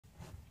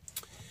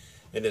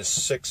It is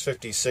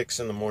 6:56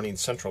 in the morning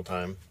Central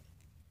Time,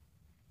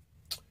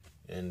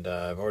 and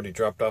I've already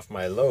dropped off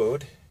my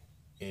load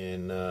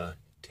in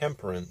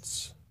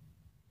Temperance,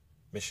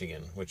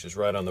 Michigan, which is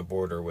right on the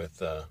border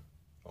with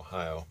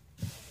Ohio.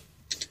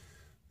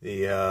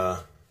 I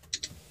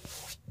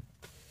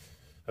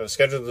was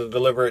scheduled to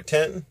deliver at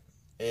 10,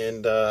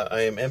 and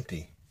I am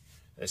empty.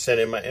 I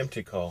sent in my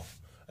empty call.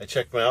 I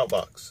checked my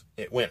outbox.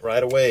 It went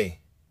right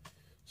away.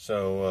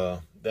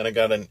 So then I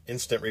got an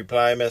instant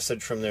reply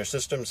message from their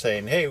system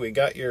saying, hey, we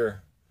got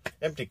your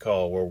empty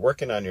call. We're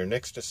working on your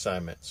next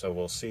assignment. So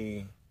we'll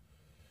see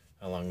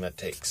how long that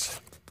takes.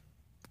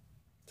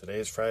 Today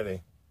is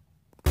Friday.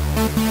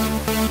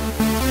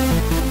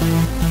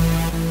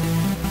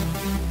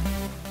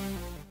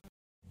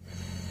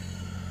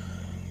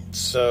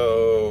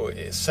 So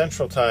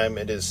Central Time,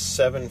 it is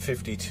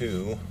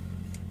 7:52.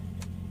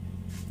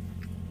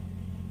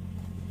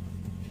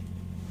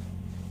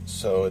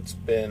 So it's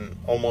been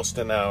almost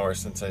an hour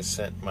since I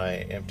sent my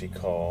empty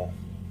call.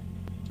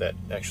 That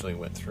actually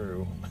went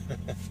through.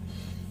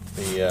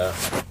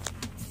 If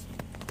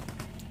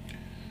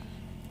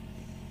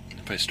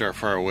I start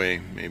far away,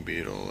 maybe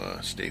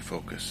it'll stay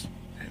focused,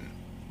 and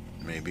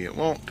maybe it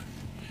won't.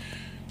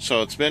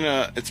 So it's been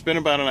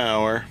about an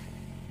hour,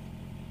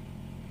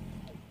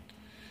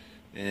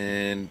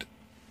 and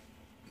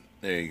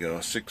there you go.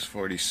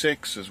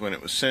 6:46 is when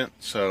it was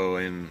sent. So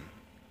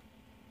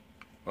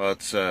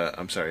it's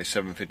I'm sorry,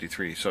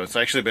 7:53. So it's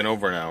actually been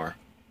over an hour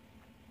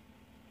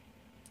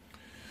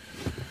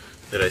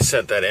that I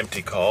sent that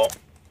empty call,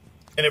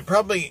 and it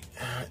probably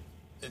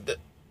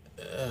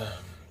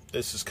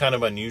this is kind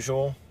of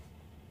unusual,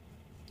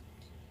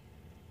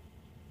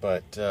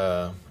 but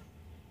I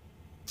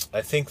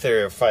think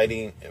they're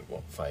fighting.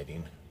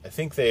 I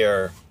think they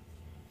are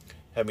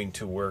having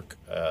to work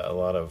a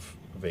lot of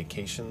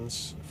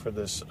vacations for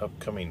this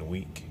upcoming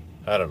week.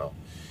 I don't know.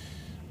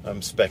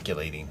 I'm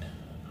speculating.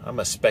 I'm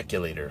a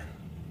speculator.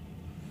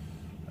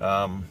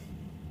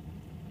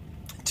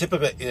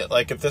 Typically,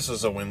 like if this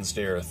was a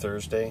Wednesday or a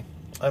Thursday,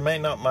 I might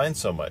not mind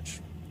so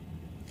much.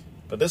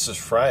 But this is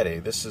Friday.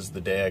 This is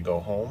the day I go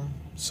home.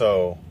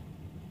 So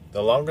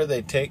the longer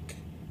they take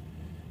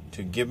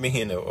to give me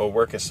a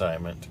work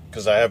assignment,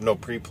 because I have no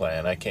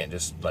pre-plan, I can't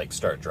just like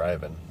start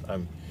driving.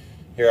 I'm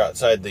here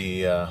outside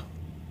the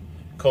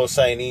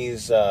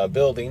co-signees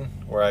building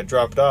where I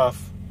dropped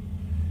off,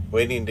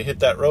 waiting to hit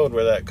that road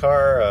where that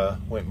car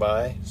went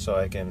by, so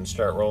I can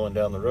start rolling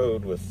down the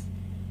road with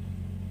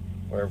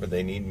wherever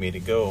they need me to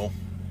go.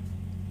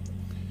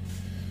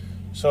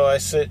 So I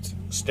sit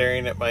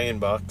staring at my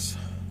inbox,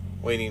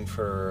 waiting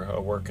for a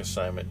work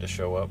assignment to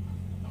show up,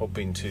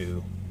 hoping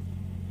to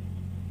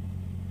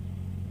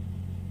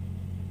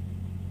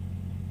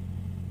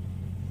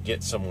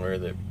get somewhere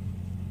that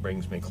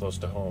brings me close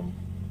to home.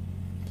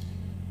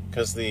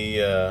 Because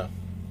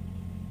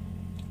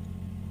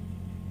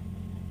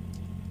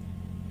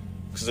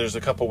there's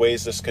a couple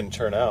ways this can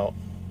turn out.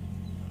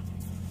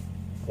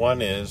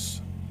 One is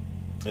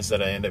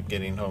that I end up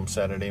getting home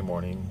Saturday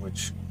morning,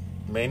 which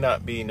may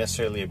not be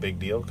necessarily a big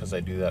deal because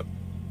I've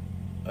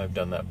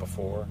done that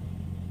before.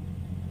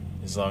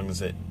 As long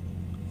as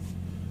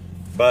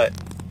but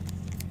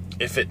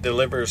if it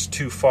delivers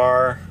too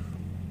far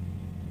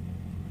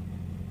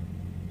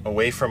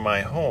away from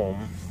my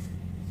home,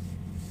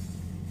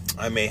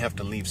 I may have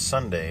to leave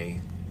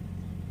Sunday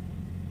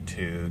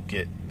to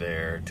get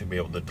there to be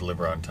able to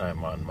deliver on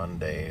time on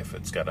Monday if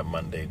it's got a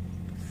Monday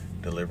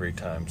delivery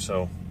time.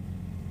 So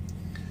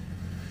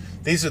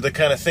these are the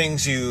kind of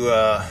things these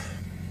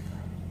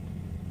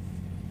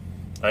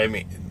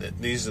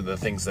are the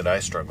things that I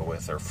struggle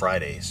with, are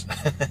Fridays.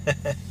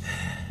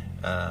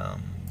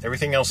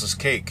 Everything else is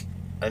cake.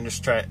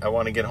 I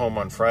want to get home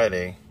on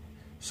Friday.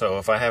 So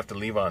if I have to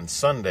leave on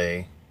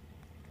Sunday,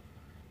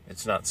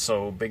 it's not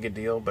so big a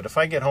deal. But if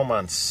I get home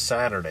on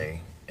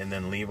Saturday and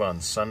then leave on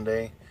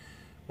Sunday,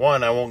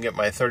 one, I won't get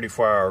my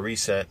 34-hour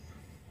reset.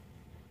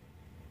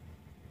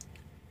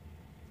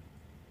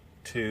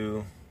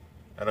 Two,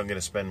 I don't get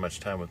to spend much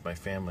time with my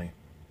family.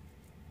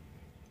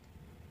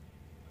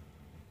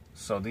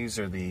 So these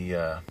are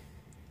the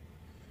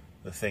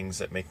things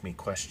that make me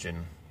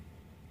question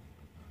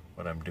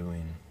what I'm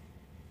doing.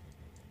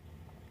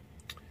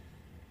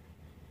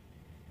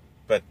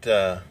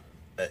 But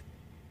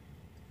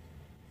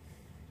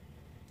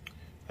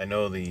I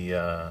know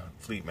the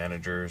fleet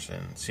managers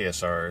and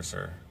CSRs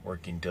are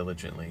working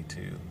diligently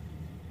to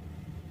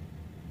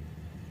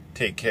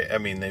take care. I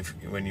mean,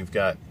 when you've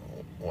got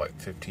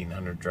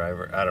 1,500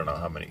 drivers, I don't know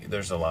how many.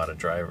 There's a lot of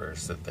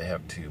drivers that they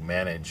have to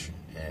manage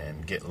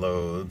and get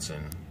loads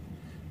and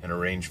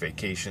arrange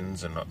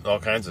vacations and all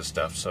kinds of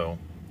stuff. So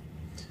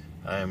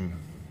I'm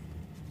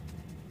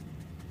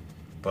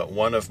but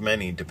one of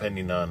many,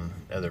 depending on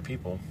other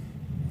people.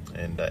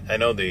 And I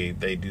know they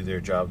do their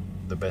job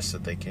the best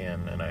that they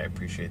can, and I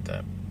appreciate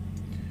that.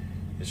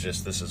 It's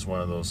just this is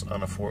one of those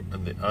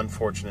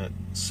unfortunate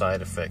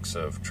side effects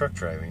of truck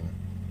driving.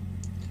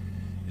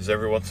 Is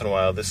every once in a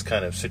while this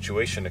kind of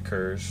situation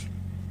occurs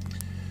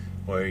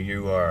where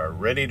you are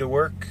ready to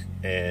work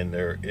and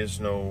there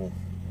is no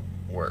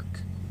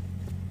work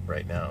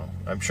right now.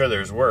 I'm sure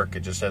there's work, it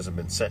just hasn't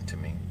been sent to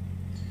me.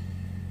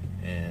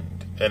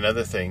 And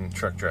another thing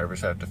truck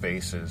drivers have to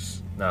face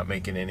is not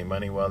making any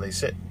money while they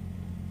sit.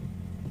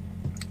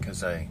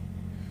 Because I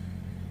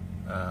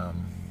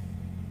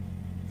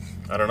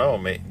don't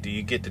know, do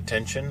you get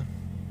detention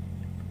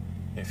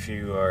if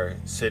you are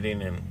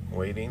sitting and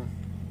waiting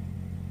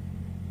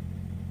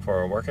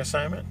for a work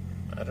assignment?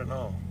 I don't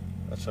know.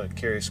 That's a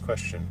curious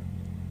question.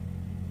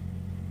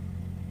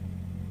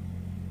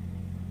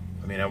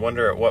 I mean, I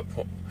wonder at what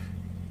point,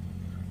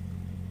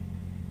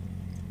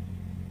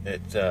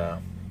 at a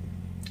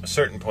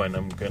certain point,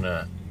 I'm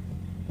gonna,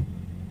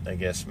 I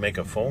guess, make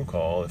a phone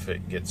call if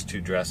it gets too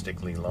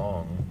drastically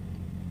long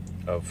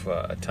of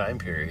a time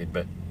period.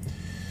 But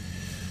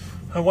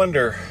I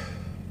wonder,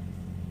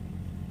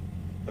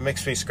 it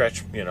makes me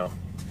scratch,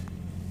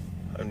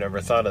 I've never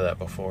thought of that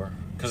before.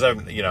 Because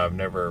I've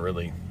never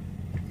really,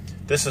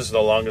 this is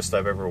the longest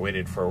I've ever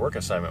waited for a work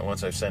assignment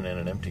once I've sent in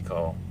an empty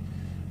call.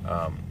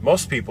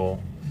 Most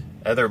people,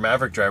 other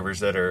Maverick drivers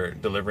that are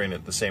delivering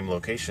at the same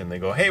location, they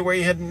go, "Hey, where are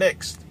you heading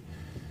next?"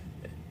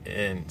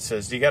 And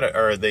says,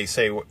 they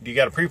say, "Do you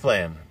got a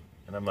pre-plan?"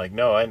 And I'm like,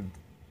 "No,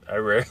 I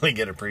rarely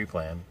get a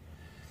pre-plan."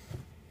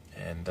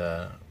 And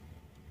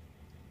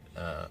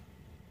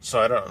so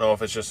I don't know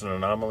if it's just an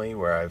anomaly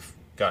where I've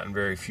gotten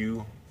very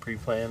few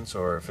pre-plans,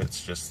 or if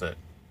it's just that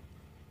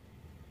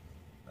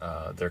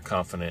they're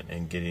confident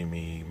in getting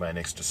me my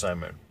next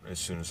assignment as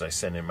soon as I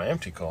send in my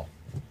empty call.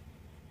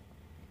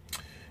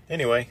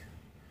 Anyway,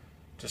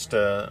 just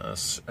a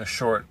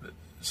short...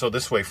 So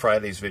this way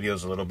Friday's video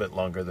is a little bit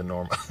longer than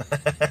normal.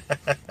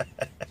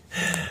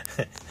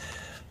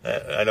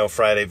 I know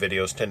Friday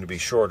videos tend to be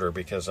shorter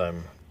because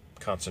I'm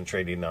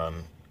concentrating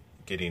on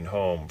getting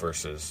home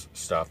versus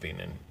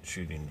stopping and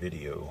shooting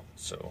video.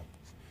 So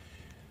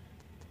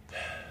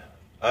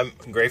I'm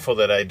grateful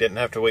that I didn't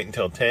have to wait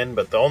until 10,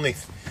 but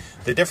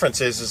the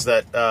difference is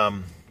that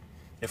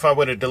if I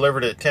would have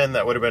delivered at 10,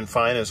 that would have been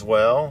fine as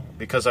well,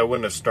 because I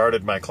wouldn't have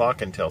started my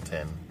clock until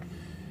 10,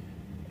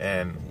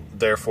 and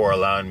therefore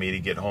allowing me to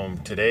get home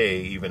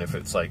today, even if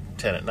it's like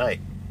 10 at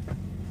night.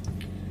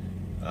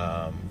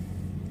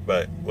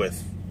 But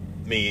with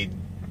me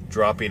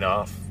dropping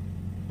off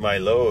my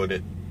load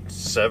at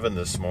 7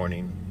 this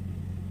morning,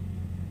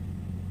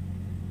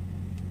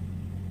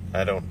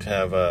 I don't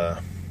have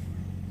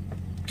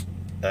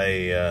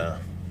I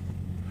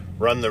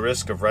run the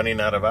risk of running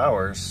out of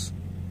hours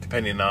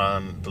depending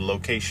on the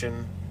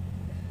location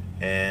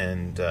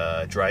and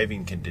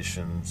driving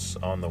conditions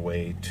on the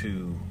way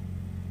to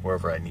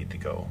wherever I need to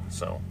go.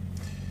 So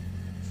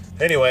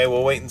anyway,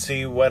 we'll wait and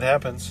see what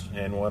happens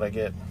and what I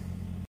get.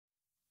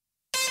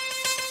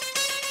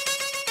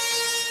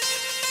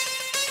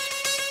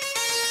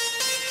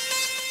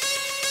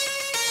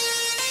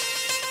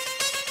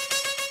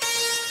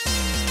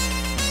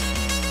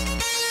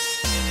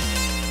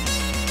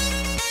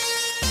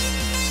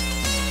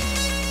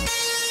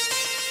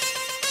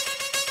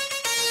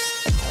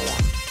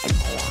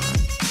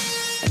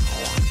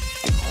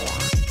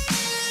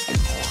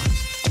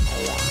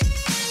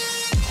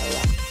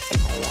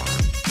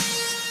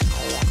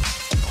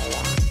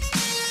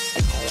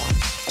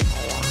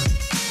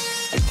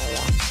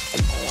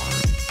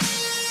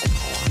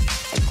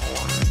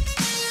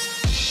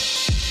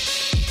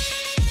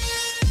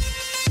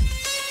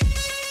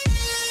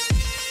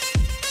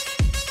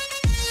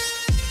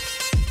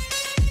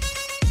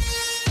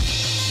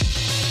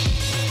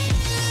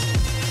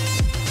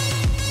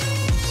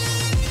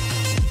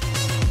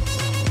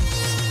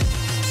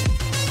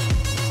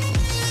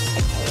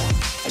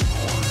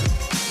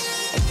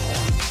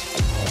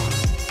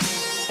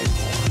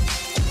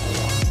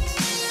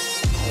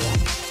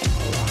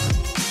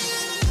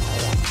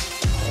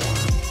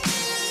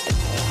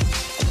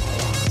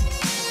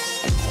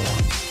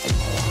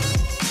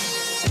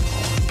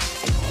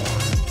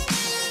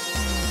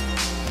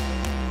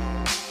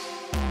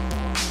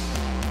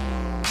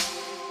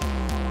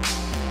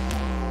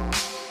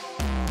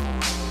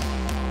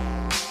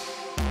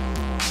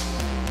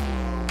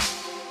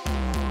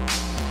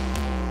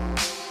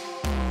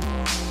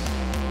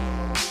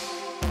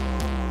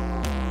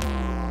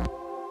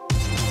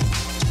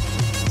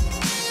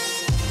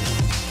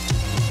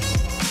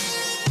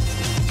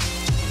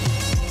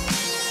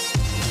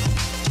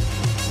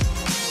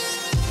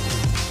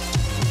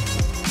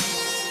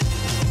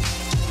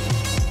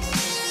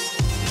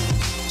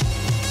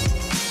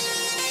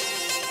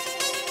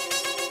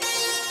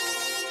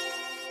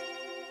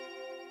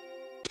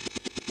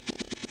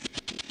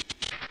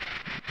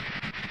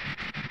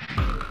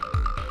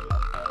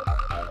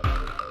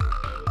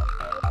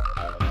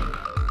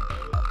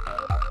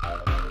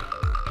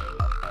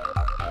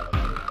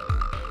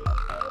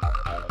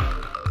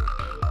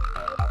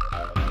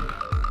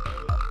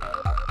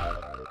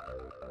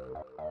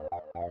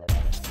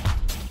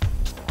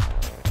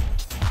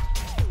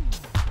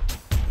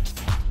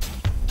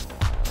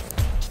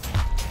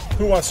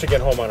 Who wants to get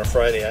home on a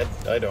Friday?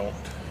 I don't.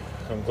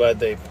 I'm glad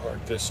they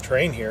parked this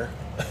train here.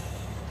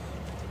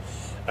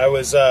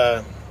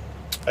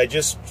 I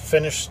just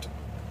finished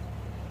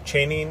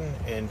chaining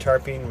and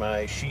tarping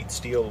my sheet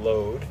steel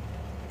load.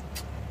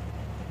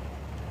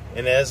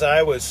 And as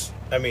I was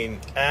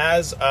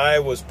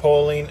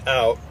pulling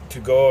out to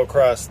go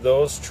across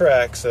those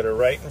tracks that are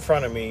right in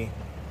front of me,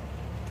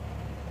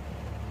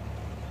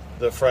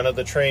 the front of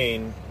the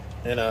train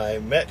and I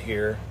met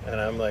here, and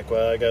I'm like,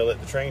 well, I gotta let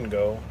the train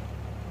go.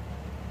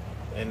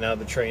 And now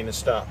the train has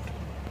stopped.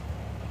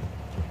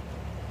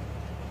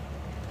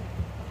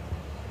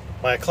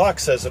 My clock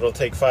says it'll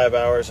take 5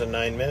 hours and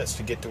 9 minutes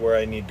to get to where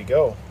I need to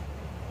go.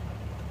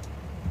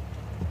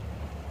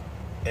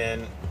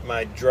 And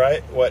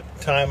what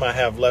time I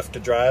have left to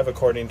drive,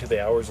 according to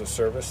the hours of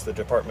service the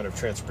Department of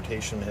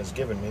Transportation has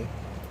given me,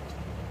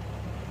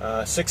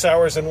 6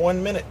 hours and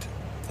 1 minute,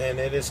 and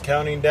it is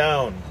counting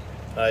down.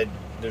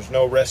 There's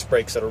no rest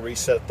breaks that'll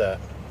reset that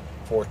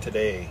for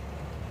today,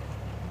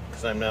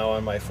 because I'm now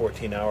on my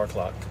 14-hour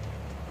clock.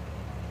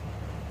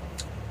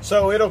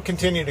 So it'll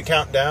continue to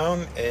count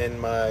down, and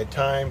my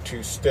time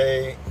to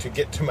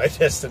get to my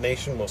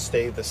destination will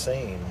stay the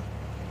same.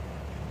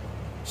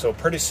 So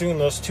pretty soon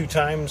those two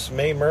times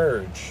may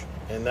merge,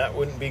 and that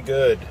wouldn't be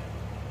good.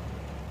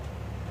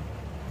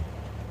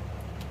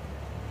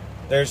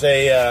 There's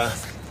a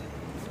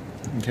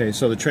okay,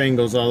 so the train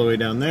goes all the way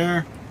down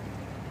there.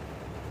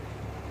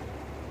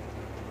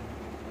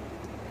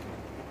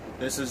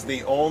 This is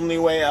the only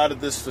way out of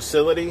this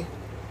facility,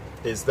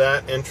 is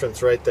that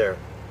entrance right there.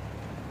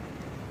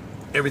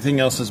 Everything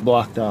else is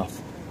blocked off.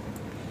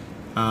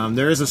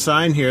 There is a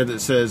sign here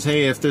that says,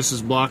 hey, if this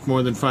is blocked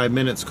more than 5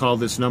 minutes, call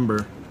this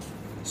number.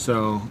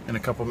 So in a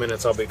couple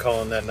minutes I'll be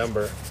calling that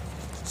number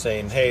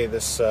saying, hey,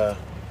 this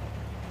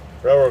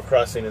railroad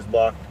crossing is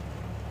blocked.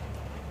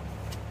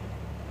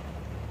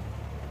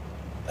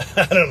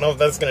 I don't know if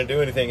that's going to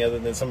do anything other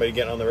than somebody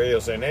getting on the radio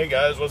saying, hey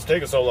guys, what's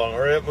taking so long?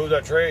 Hurry up, move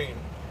that train.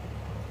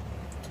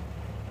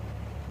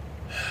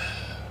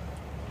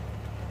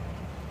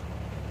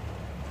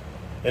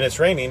 And it's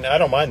raining. I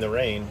don't mind the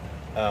rain.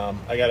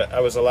 I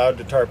was allowed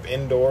to tarp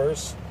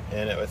indoors,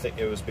 and I think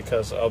it was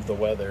because of the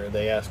weather.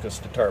 They asked us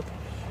to tarp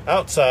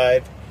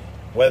outside,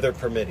 weather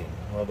permitting.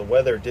 Well, the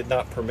weather did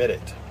not permit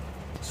it,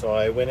 so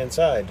I went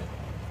inside.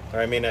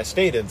 I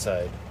stayed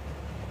inside,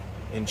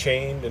 and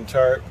chained and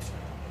tarped.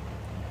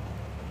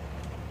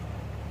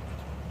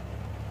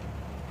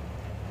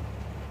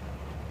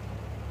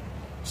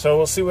 So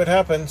we'll see what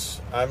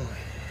happens.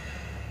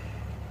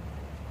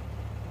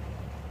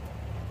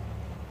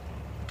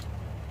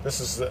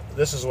 This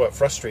is what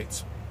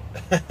frustrates.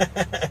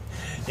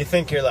 You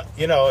think you're like,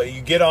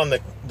 you get on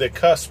the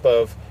cusp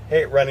of,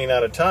 hey, running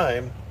out of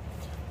time.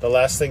 The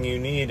last thing you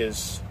need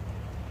is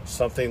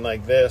something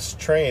like this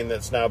train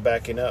that's now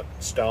backing up,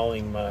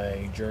 stalling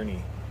my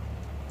journey.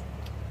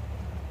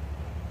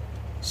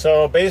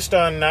 So based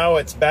on now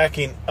it's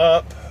backing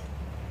up,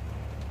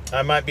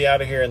 I might be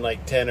out of here in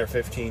like 10 or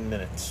 15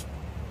 minutes.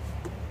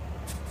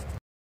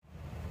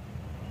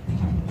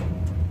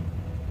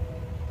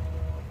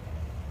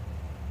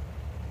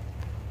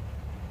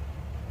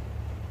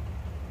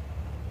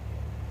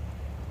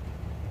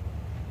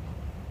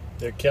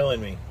 They're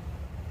killing me.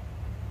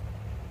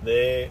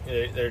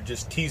 They're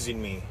just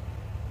teasing me.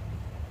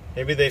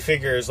 Maybe they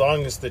figure as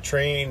long as the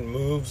train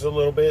moves a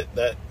little bit,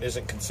 that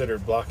isn't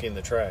considered blocking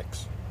the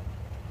tracks.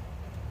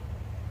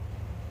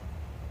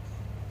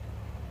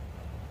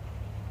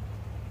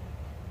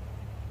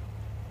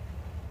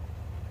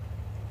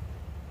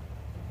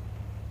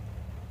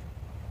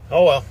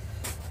 Oh well,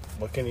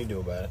 what can you do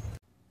about it?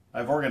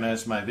 I've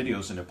organized my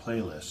videos into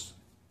playlists.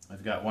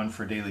 I've got one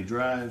for daily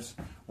drives,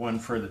 one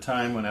for the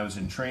time when I was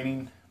in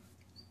training,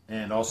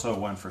 and also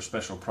one for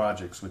special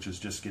projects, which is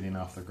just getting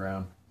off the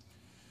ground.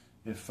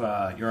 If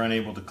you're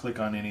unable to click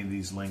on any of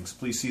these links,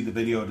 please see the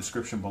video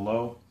description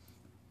below,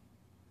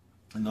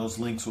 and those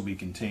links will be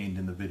contained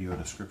in the video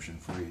description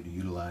for you to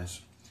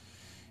utilize.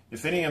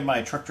 If any of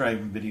my truck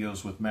driving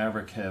videos with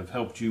Maverick have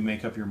helped you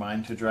make up your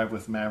mind to drive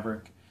with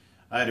Maverick,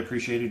 I'd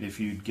appreciate it if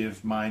you'd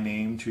give my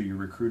name to your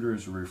recruiter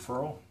as a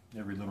referral.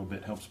 Every little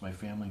bit helps my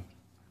family.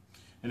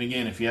 And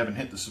again, if you haven't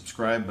hit the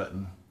subscribe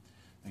button,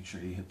 make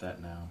sure you hit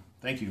that now.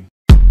 Thank you.